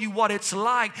show you what it's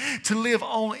like to live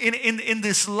on in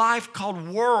this life called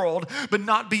world, but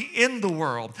not be in the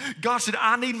world. God said,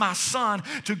 I need my son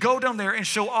to go down there and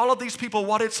show all of these people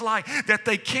what it's like, that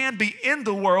they can be in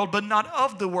the world, but not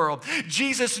of the world.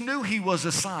 Jesus knew he was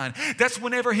a sign. That's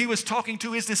whenever he was talking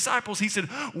to his disciples, he said,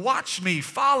 watch me,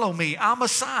 follow me, I'm a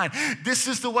sign. This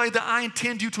is the way that I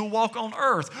intend you to walk on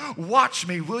earth. Watch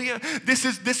me, will you? This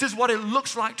is what it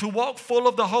looks like to walk full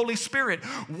of the Holy Spirit.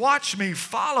 Watch me,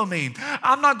 follow me.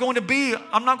 I'm not going to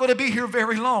be here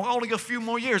very long, only a few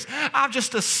more years. I'm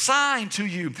just a sign to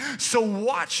you. So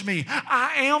watch me.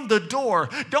 I am the door.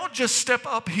 Don't just step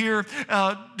up here.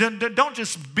 Don't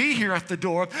just be here at the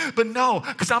door, but no,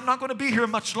 because I'm not going to be here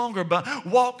much longer, but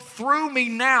walk through me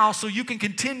now so you can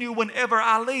continue whenever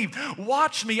I leave.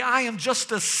 Watch me. I am just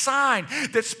a sign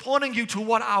that's pointing you to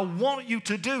what I want you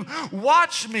to do.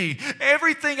 Watch me.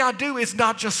 Everything I do is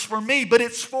not just for me, but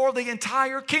it's for the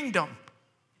entire kingdom.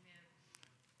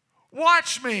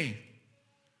 Watch me.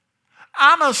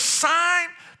 I'm a sign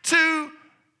to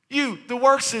you. The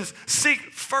word says, seek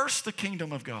first the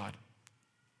kingdom of God.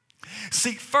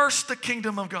 Seek first the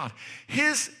kingdom of God.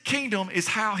 His kingdom is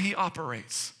how he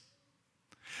operates.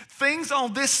 Things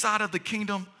on this side of the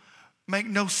kingdom make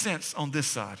no sense on this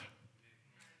side.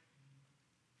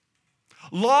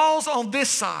 Laws on this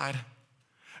side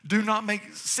do not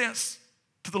make sense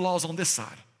to the laws on this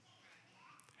side.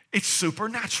 It's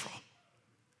supernatural.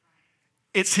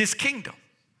 It's his kingdom.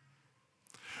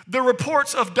 The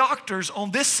reports of doctors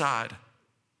on this side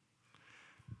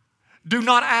do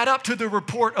not add up to the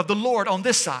report of the Lord on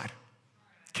this side.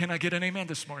 Can I get an amen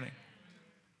this morning?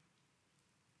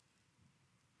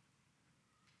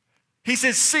 He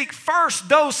says, seek first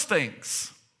those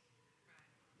things.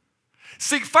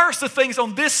 Seek first the things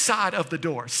on this side of the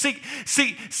door. Seek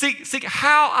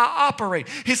how I operate.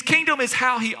 His kingdom is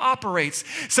how he operates.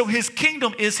 So his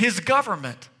kingdom is his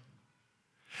government.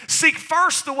 Seek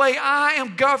first the way I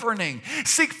am governing.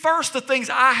 Seek first the things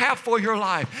I have for your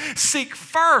life. Seek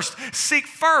first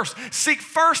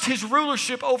his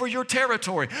rulership over your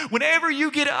territory. Whenever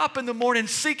you get up in the morning,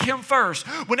 seek him first.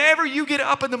 Whenever you get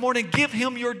up in the morning, give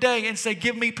him your day and say,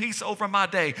 give me peace over my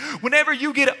day. Whenever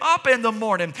you get up in the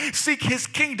morning, seek his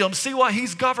kingdom, see what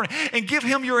he's governing, and give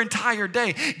him your entire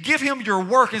day. Give him your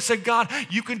work and say, God,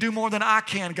 you can do more than I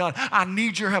can, God. I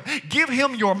need your help. Give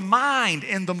him your mind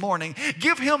in the morning.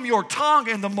 Give him your tongue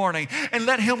in the morning and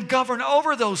let him govern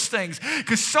over those things.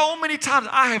 Because so many times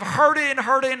I have heard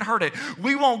it.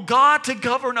 We want God to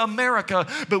govern America,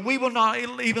 but we will not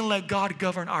even let God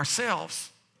govern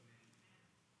ourselves.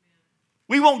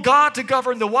 We want God to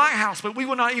govern the White House, but we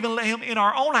will not even let him in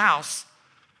our own house.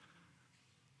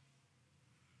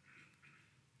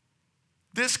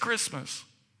 This Christmas,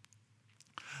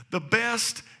 the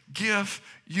best gift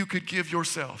you could give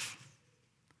yourself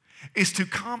is to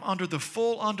come under the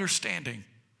full understanding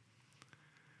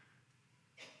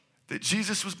that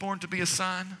Jesus was born to be a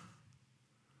sign.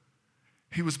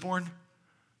 He was born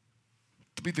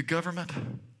to be the government,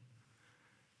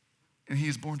 and he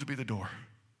is born to be the door.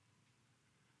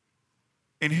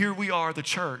 And here we are, the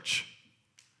church,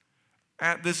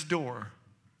 at this door.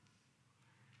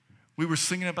 We were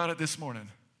singing about it this morning.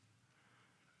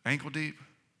 Ankle deep,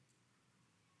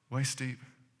 waist deep,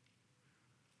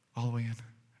 all the way in.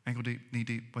 Ankle deep, knee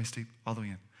deep, waist deep, all the way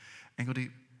in. Ankle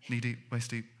deep, knee deep, waist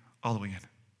deep, all the way in.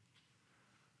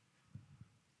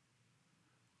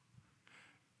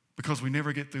 Because we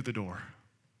never get through the door.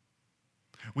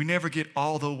 We never get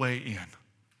all the way in.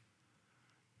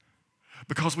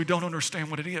 Because we don't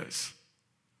understand what it is.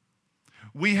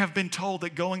 We have been told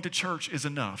that going to church is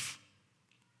enough.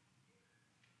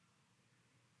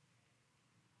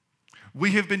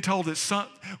 We have been told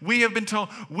that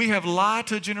we have lied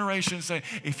to generations saying,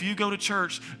 if you go to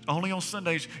church only on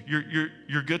Sundays,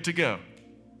 you're good to go.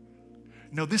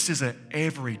 No, this is an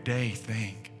everyday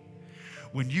thing.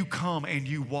 When you come and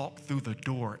you walk through the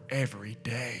door every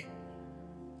day.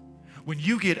 When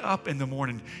you get up in the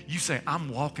morning, you say, I'm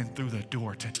walking through the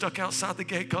door. Stuck outside the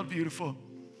gate called Beautiful.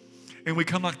 And we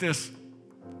come like this.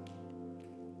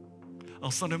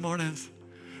 On Sunday mornings,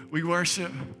 we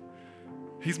worship.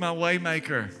 He's my way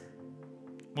maker.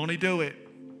 Won't he do it?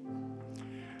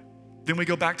 Then we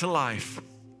go back to life.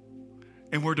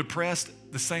 And we're depressed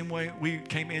the same way we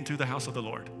came into the house of the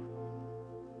Lord.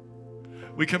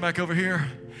 We come back over here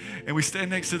and we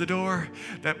stand next to the door.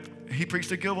 That he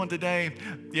preached a good one today.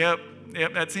 Yep,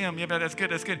 that's him. Yep,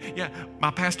 that's good. Yeah,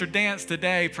 my pastor danced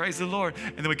today. Praise the Lord.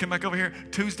 And then we come back over here.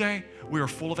 Tuesday, we are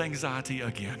full of anxiety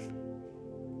again.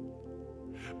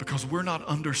 Because we're not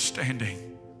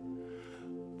understanding.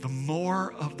 The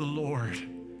more of the Lord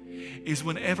is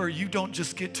whenever you don't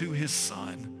just get to his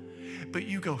son, but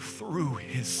you go through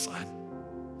his son.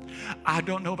 I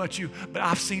don't know about you, but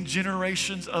I've seen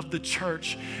generations of the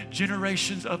church sitting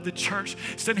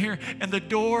here, and the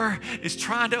door is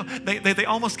trying to, they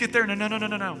almost get there,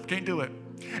 no, can't do it.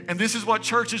 And this is what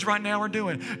churches right now are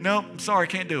doing. No, I'm sorry,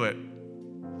 can't do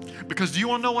it. Because do you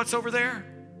want to know what's over there?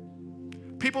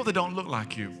 People that don't look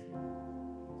like you.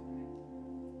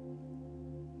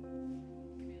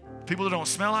 People that don't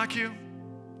smell like you.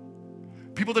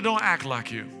 People that don't act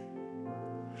like you.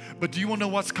 But do you want to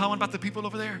know what's common about the people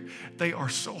over there? They are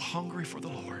so hungry for the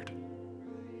Lord.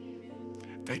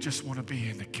 They just want to be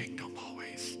in the kingdom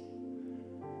always.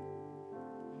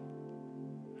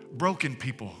 Broken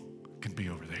people can be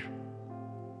over there.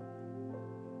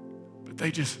 But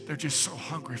they're just so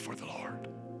hungry for the Lord.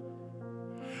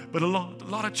 But a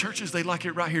lot of churches, they like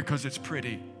it right here because it's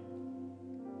pretty.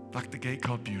 Like the gate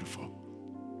called Beautiful.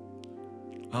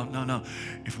 Oh, no.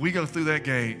 If we go through that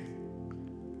gate,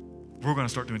 we're going to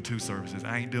start doing 2 services.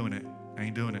 I ain't doing it. I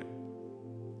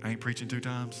ain't preaching 2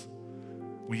 times.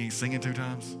 We ain't singing 2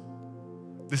 times.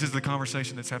 This is the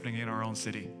conversation that's happening in our own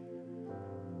city.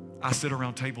 I sit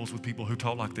around tables with people who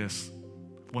talk like this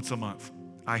once a month.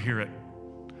 I hear it.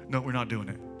 No, we're not doing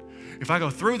it. If I go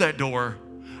through that door,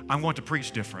 I'm going to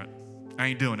preach different. I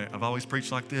ain't doing it. I've always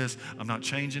preached like this. I'm not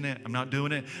changing it. I'm not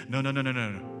doing it. No.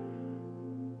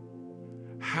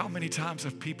 How many times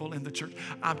have people in the church,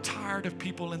 I'm tired of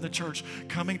people in the church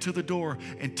coming to the door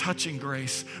and touching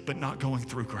grace, but not going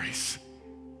through grace.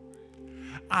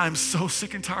 I'm so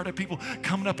sick and tired of people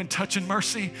coming up and touching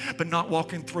mercy, but not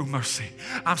walking through mercy.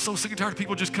 I'm so sick and tired of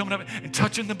people just coming up and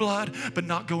touching the blood, but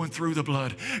not going through the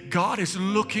blood. God is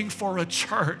looking for a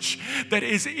church that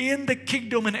is in the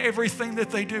kingdom in everything that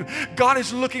they do. God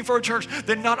is looking for a church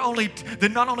that not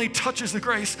only touches the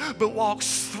grace, but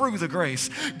walks through the grace.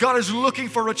 God is looking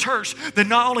for a church that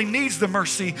not only needs the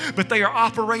mercy, but they are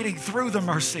operating through the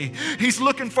mercy. He's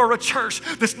looking for a church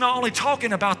that's not only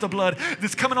talking about the blood,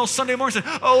 that's coming on Sunday morning and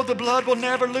saying, oh, the blood will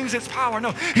never lose its power.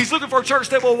 No, he's looking for a church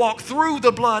that will walk through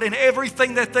the blood in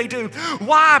everything that they do.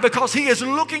 Why? Because he is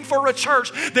looking for a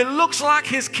church that looks like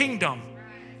his kingdom.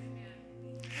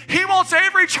 He wants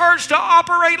every church to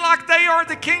operate like they are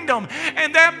the kingdom.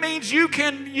 And that means you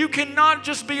cannot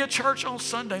just be a church on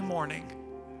Sunday morning.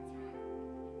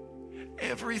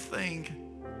 Everything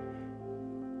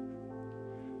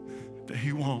that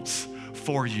he wants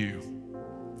for you,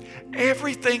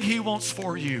 everything he wants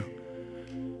for you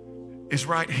is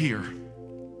right here.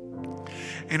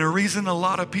 And a reason a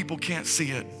lot of people can't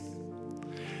see it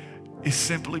is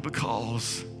simply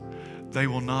because they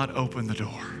will not open the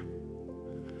door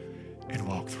and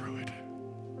walk through it.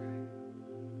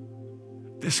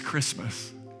 This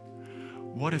Christmas,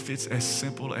 what if it's as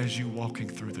simple as you walking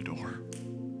through the door?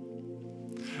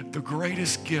 The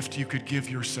greatest gift you could give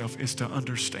yourself is to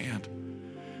understand,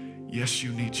 yes,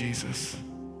 you need Jesus.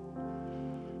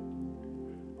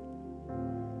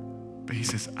 But he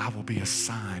says, I will be a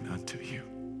sign unto you.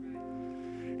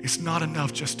 It's not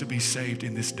enough just to be saved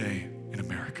in this day in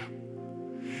America.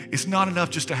 It's not enough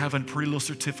just to have a pretty little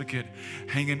certificate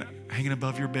hanging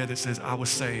above your bed that says, I was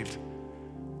saved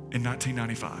in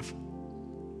 1995.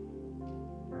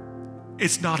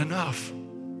 It's not enough.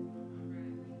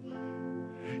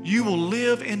 You will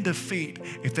live in defeat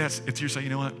if you're saying,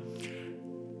 you know what?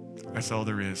 That's all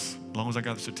there is. As long as I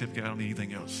got the certificate, I don't need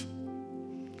anything else.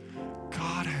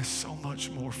 God has so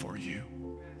much more for you.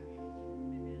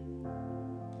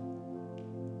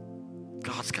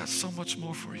 God's got so much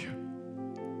more for you.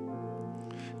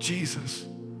 Jesus,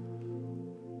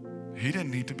 he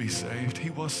didn't need to be saved. He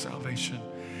was salvation.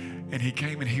 And he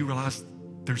came and he realized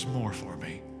there's more for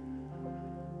me.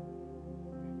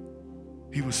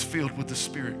 He was filled with the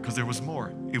Spirit because there was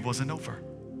more. It wasn't over.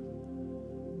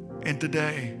 And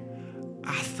today,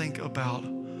 I think about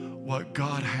what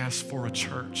God has for a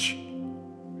church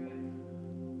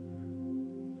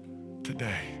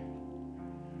today.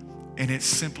 And it's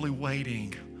simply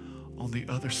waiting on the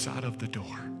other side of the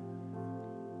door.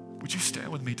 Would you stand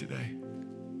with me today?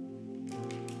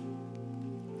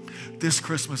 This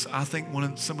Christmas, I think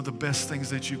some of the best things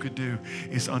that you could do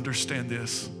is understand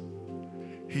this.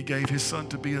 He gave his son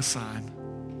to be a sign.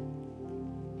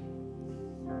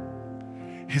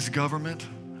 His government,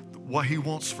 what he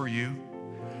wants for you,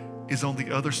 is on the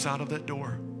other side of that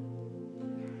door.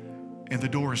 And the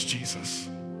door is Jesus.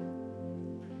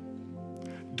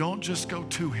 Don't just go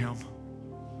to him.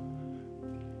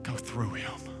 Go through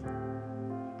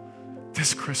him.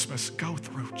 This Christmas, go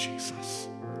through Jesus.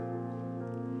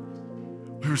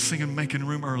 We were singing Making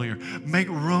Room earlier. Make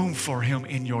room for him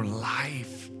in your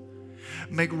life.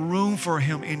 Make room for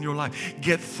him in your life.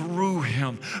 Get through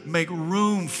him. Make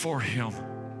room for him.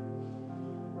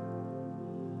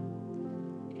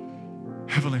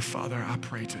 Heavenly Father, I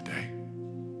pray today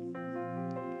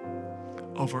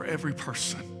over every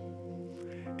person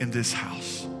in this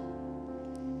house.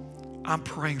 I'm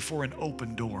praying for an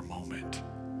open door moment.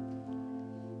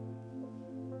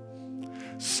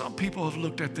 Some people have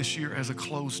looked at this year as a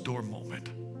closed door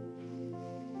moment.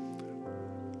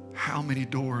 How many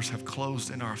doors have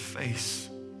closed in our face?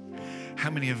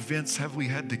 How many events have we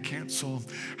had to cancel?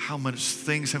 How much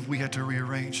things have we had to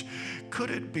rearrange? Could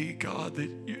it be, God,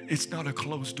 that it's not a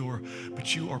closed door,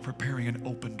 but you are preparing an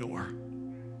open door?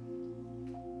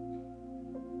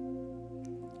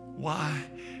 Why?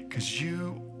 Because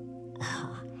you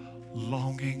are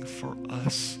longing for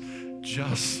us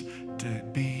just to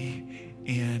be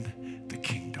in the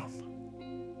kingdom,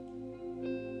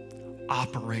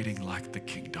 operating like the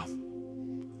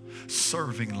kingdom,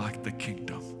 serving like the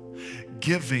kingdom,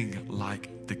 giving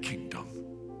like the kingdom.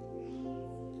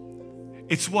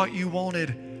 It's what you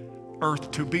wanted earth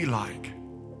to be like.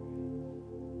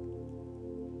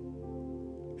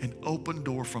 An open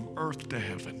door from earth to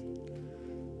heaven.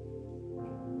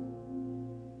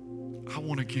 I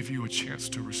want to give you a chance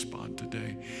to respond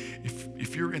today.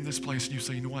 If you're in this place and you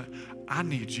say, you know what, I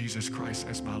need Jesus Christ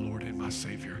as my Lord and my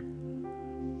Savior.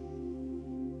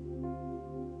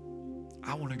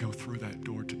 I want to go through that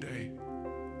door today.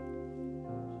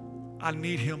 I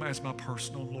need him as my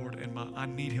personal Lord and I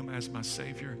need him as my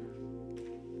Savior.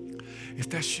 If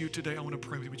that's you today, I want to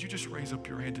pray with you. Would you just raise up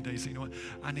your hand today and say, you know what,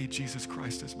 I need Jesus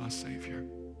Christ as my Savior.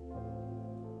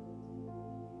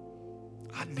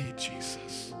 I need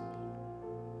Jesus.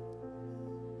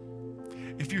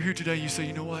 If you're here today, you say,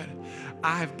 you know what?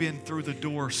 I have been through the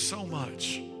door so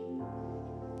much.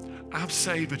 I'm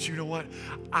saved, but you know what?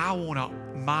 I want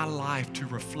my life to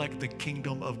reflect the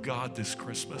kingdom of God this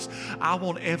Christmas. I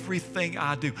want everything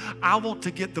I do. I want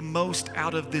to get the most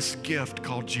out of this gift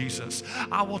called Jesus.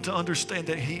 I want to understand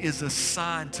that he is a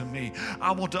sign to me.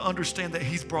 I want to understand that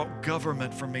he's brought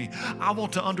government for me. I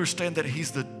want to understand that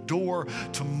he's the door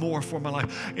to more for my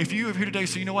life. If you are here today,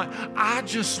 say, you know what? I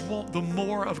just want the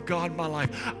more of God in my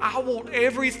life. I want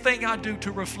everything I do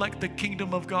to reflect the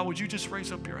kingdom of God. Would you just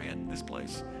raise up your hand in this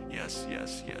place? Yes,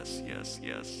 yes, yes, yes,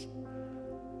 yes.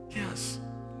 Yes.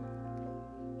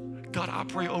 God, I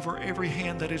pray over every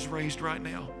hand that is raised right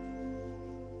now.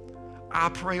 I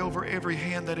pray over every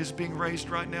hand that is being raised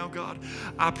right now, God.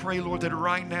 I pray, Lord, that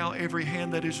right now, every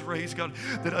hand that is raised, God,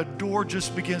 that a door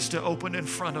just begins to open in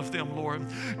front of them, Lord.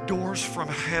 Doors from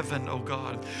heaven, oh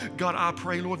God. God, I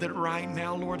pray, Lord, that right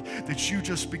now, Lord, that you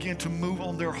just begin to move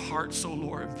on their hearts, oh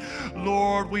Lord.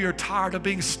 Lord, we are tired of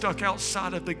being stuck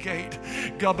outside of the gate,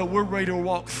 God, but we're ready to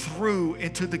walk through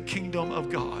into the kingdom of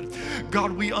God.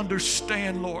 God, we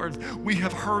understand, Lord. We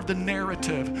have heard the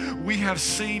narrative. We have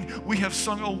seen, we have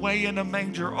sung away in a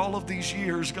manger all of these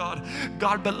years, God.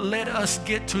 God, but let us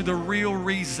get to the real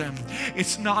reason.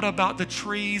 It's not about the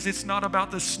trees. It's not about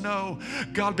the snow,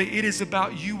 God, but it is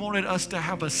about you wanted us to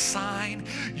have a sign.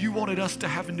 You wanted us to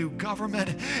have a new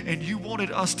government, and you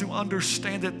wanted us to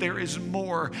understand that there is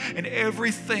more, and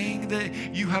everything that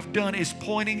you have done is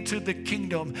pointing to the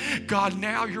kingdom. God,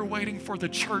 now you're waiting for the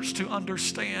church to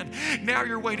understand. Now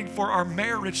you're waiting for our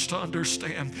marriage to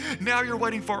understand. Now you're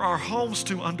waiting for our homes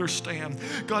to understand.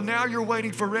 God, now you're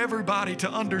waiting for everybody to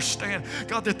understand,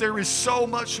 God, that there is so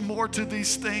much more to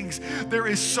these things. There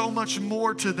is so much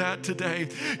more to that today.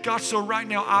 God, so right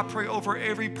now I pray over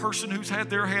every person who's had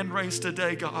their hand raised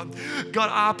today, God. God,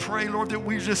 I pray, Lord, that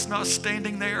we're just not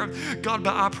standing there, God,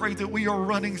 but I pray that we are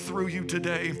running through you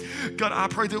today. God, I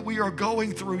pray that we are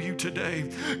going through you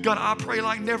today. God, I pray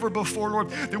like never before, Lord,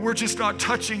 that we're just not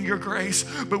touching your grace,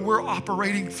 but we're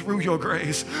operating through your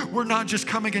grace. We're not just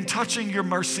coming and touching your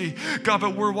mercy, God,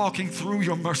 but we're walking through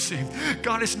your mercy.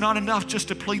 God, it's not enough just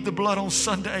to plead the blood on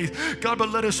Sunday, God, but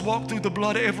let us walk through the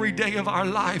blood every day of our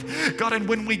life. God, and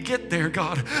when we get there,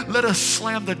 God, let us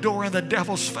slam the door in the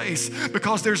devil's face,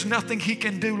 because there's nothing he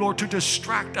can do, Lord, to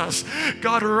distract us.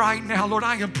 God, right now, Lord,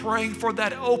 I am praying for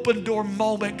that open door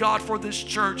moment, God, for this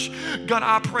church. God,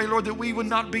 I pray, Lord, that we would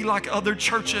not be like other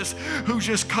churches who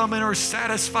just come in or are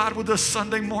satisfied with a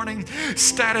Sunday morning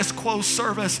status quo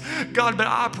service. God, but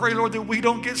I pray, Lord, that we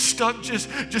don't get stuck just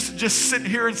sitting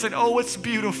here and saying, oh, it's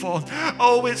beautiful.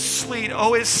 Oh, it's sweet.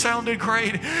 Oh, it sounded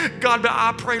great. God, but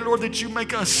I pray, Lord, that you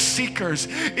make us seekers.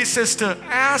 It says to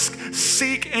ask,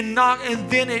 seek, and knock, and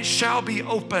then it shall be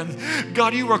open.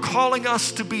 God, you are calling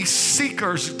us to be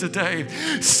seekers today.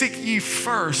 Seek ye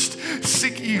first.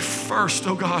 Seek ye first,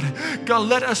 oh God. God,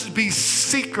 let us be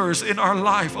seekers in our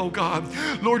life, oh God.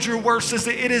 Lord, your word says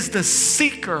that it is the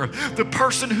seeker, the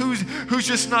person who's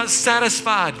just not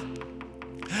satisfied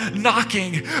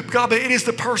knocking, God, but it is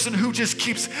the person who just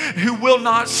keeps, who will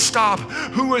not stop,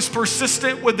 who is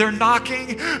persistent with their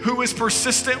knocking, who is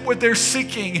persistent with their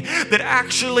seeking, that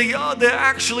actually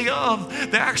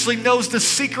knows the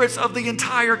secrets of the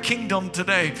entire kingdom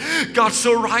today. God,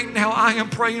 so right now I am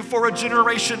praying for a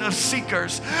generation of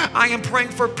seekers. I am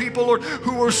praying for people, Lord,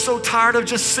 who are so tired of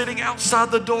just sitting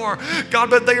outside the door, God,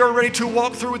 but they are ready to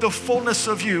walk through the fullness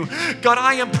of you. God,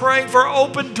 I am praying for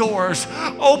open doors,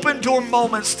 open door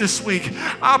moments this week.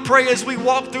 I pray as we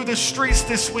walk through the streets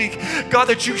this week, God,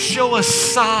 that you show us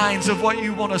signs of what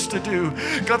you want us to do.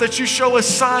 God, that you show us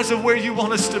signs of where you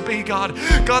want us to be, God.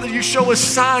 God, that you show us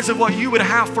signs of what you would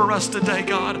have for us today,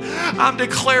 God. I'm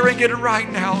declaring it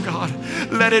right now, God.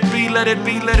 Let it be, let it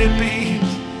be, let it be.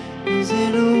 Is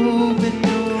an open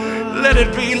door. Let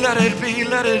it be, let it be,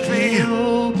 let it be. An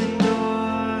open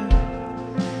door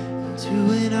to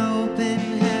an open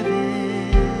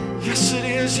heaven. Yes, it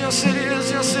is, yes, it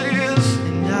is, yes, it is.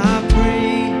 And I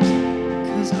pray,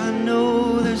 'cause I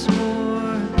know there's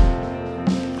more.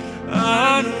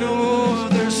 I know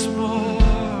there's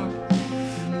more.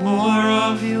 More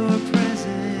of your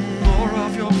presence. More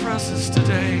of your presence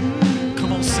today.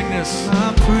 Come on, sing this.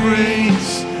 My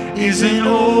praise is an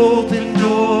open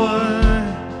door.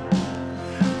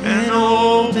 An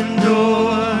open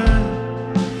door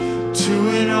to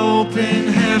an open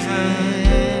heaven.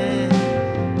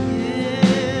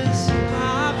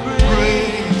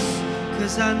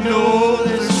 I know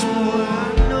there's more.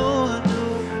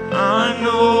 I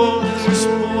know there's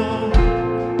more.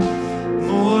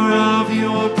 More of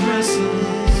your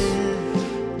presence.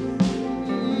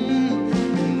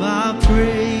 And my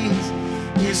praise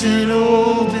is an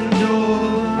open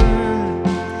door.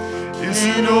 It's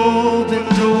an open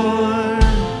door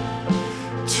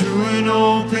to an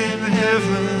open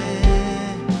heaven.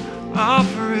 I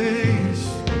praise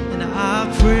and I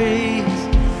praise,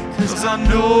 'cause I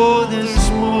know there's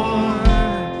more.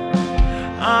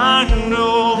 I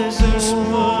know there's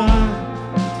more.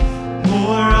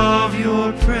 More of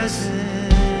your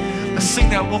presence. Let's sing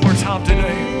that one more time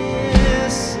today.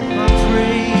 Yes, my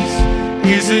praise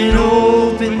is an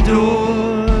open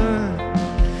door.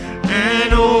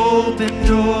 An open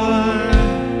door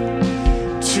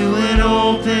to an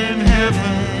open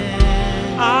heaven.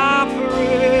 I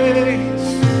praise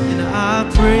and I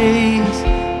praise,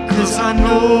 'cause I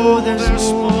know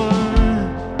there's more.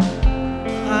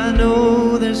 I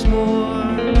know there's more.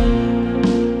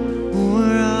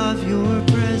 More of your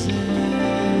presence.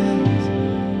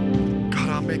 God,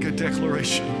 I make a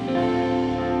declaration.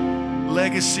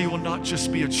 Legacy will not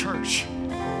just be a church.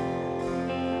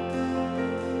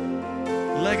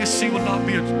 Legacy will not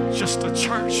be just a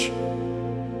church.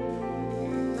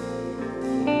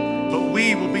 But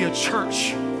we will be a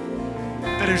church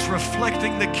that is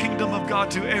reflecting the kingdom of God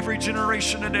to every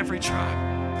generation and every tribe.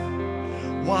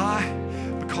 Why?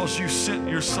 Because you sent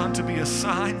your son to be a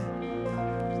sign.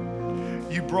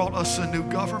 You brought us a new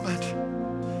government.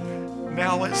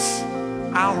 Now it's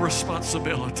our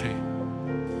responsibility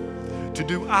to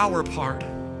do our part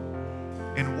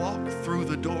and walk through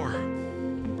the door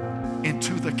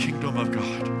into the kingdom of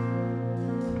God.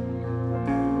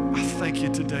 I thank you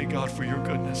today, God, for your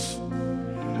goodness.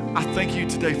 I thank you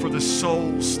today for the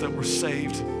souls that were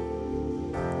saved.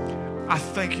 I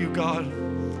thank you, God,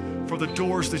 for the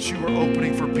doors that you are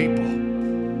opening for people.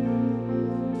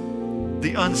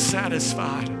 The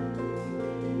unsatisfied,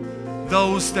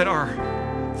 those that are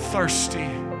thirsty,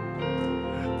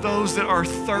 those that are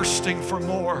thirsting for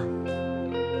more.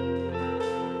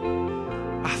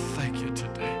 I thank you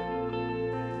today.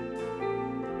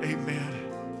 Amen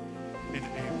and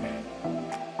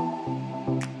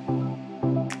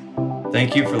amen.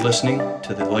 Thank you for listening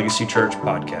to the Legacy Church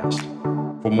podcast.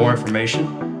 For more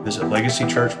information, visit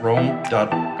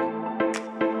legacychurchrome.org.